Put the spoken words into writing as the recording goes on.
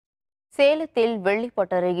சேலத்தில்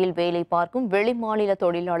வெள்ளிப்பட்டறையில் வேலை பார்க்கும் வெளிமாநில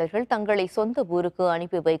தொழிலாளர்கள் தங்களை சொந்த ஊருக்கு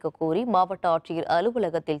அனுப்பி வைக்க கோரி மாவட்ட ஆட்சியர்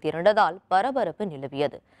அலுவலகத்தில் திரண்டதால் பரபரப்பு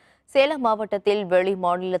நிலவியது. சேலம் மாவட்டத்தில் வெளி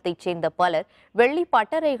மாநிலத்தைச் சேர்ந்த பலர் வெள்ளி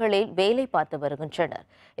பட்டறைகளில் வேலை பார்த்து வருகின்றனர்.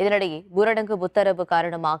 இதனிடையே ஊரடங்கு உத்தரவு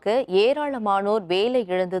காரணமாக ஏராளமானோர் வேலை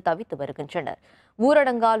இழந்து தவித்து வருகின்றனர்.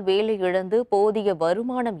 ஊரடங்கால் வேலை இழந்து போதிய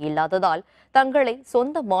வருமானம் இல்லாததால் தங்களை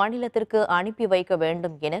சொந்த மாநிலத்திற்கு அனுப்பி வைக்க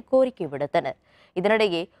வேண்டும் என கோரிக்கை விடுத்தனர்.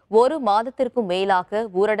 இதனிடையே ஒரு மாதத்திற்கும் மேலாக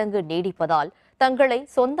ஊரடங்கு நீடிப்பதால் தங்களை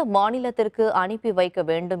சொந்த மாநிலத்திற்கு அனுப்பி வைக்க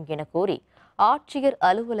வேண்டும் என கோரி ஆட்சியர்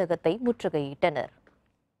அலுவலகத்தை முற்றுகையிட்டனர்.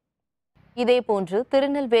 இதேபோன்று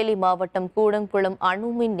திருநெல்வேலி மாவட்டம் கூடங்குளம்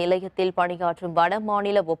அணுமின் நிலையத்தில் பணியாற்றும்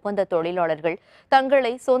வடமாநில ஒப்பந்த தொழிலாளர்கள்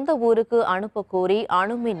தங்களை சொந்த ஊருக்கு அனுப்ப கோரி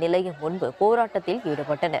அணுமின் நிலையம் முன்பு போராட்டத்தில்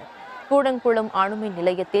ஈடுபட்டனர். கூடங்குளம் அணுமின்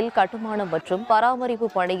நிலையத்தில் கட்டுமானம் மற்றும் பராமரிப்பு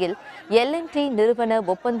பணியில் L&T நிறுவன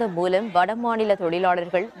ஒப்பந்தம் மூலம் வடமாநில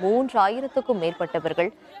தொழிலாளர்கள் 3000க்கும்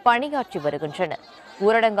மேற்பட்டவர்கள் பணியாற்றி வருகின்றனர்.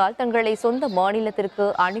 ஊரடங்கால் தங்களை சொந்த மாநிலத்திற்கு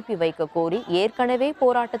அனுப்பி வைக்க கோரி ஏற்கனவே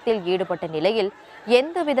போராட்டத்தில் ஈடுபட்ட நிலையில்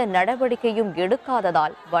எந்தவித நடவடிக்கையும்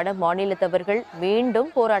எடுக்காததால் வட மாநிலத்தவர்கள் மீண்டும்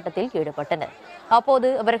போராட்டத்தில் ஈடுபட்டனர். அப்போது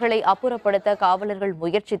அவர்களை அப்புறப்படுத்த காவலர்கள்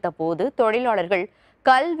முயற்சித்த போது தொழிலாளர்கள்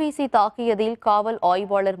கல் வீசி தாக்கியதில் காவல்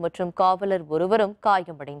ஆய்வாளர் மற்றும் காவலர் ஒருவரும்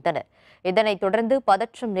காயமடைந்தனர். இதனைத் தொடர்ந்து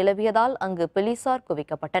பதற்றம் நிலவியதால் அங்கு போலீசார்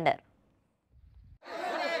குவிக்கப்பட்டனர்.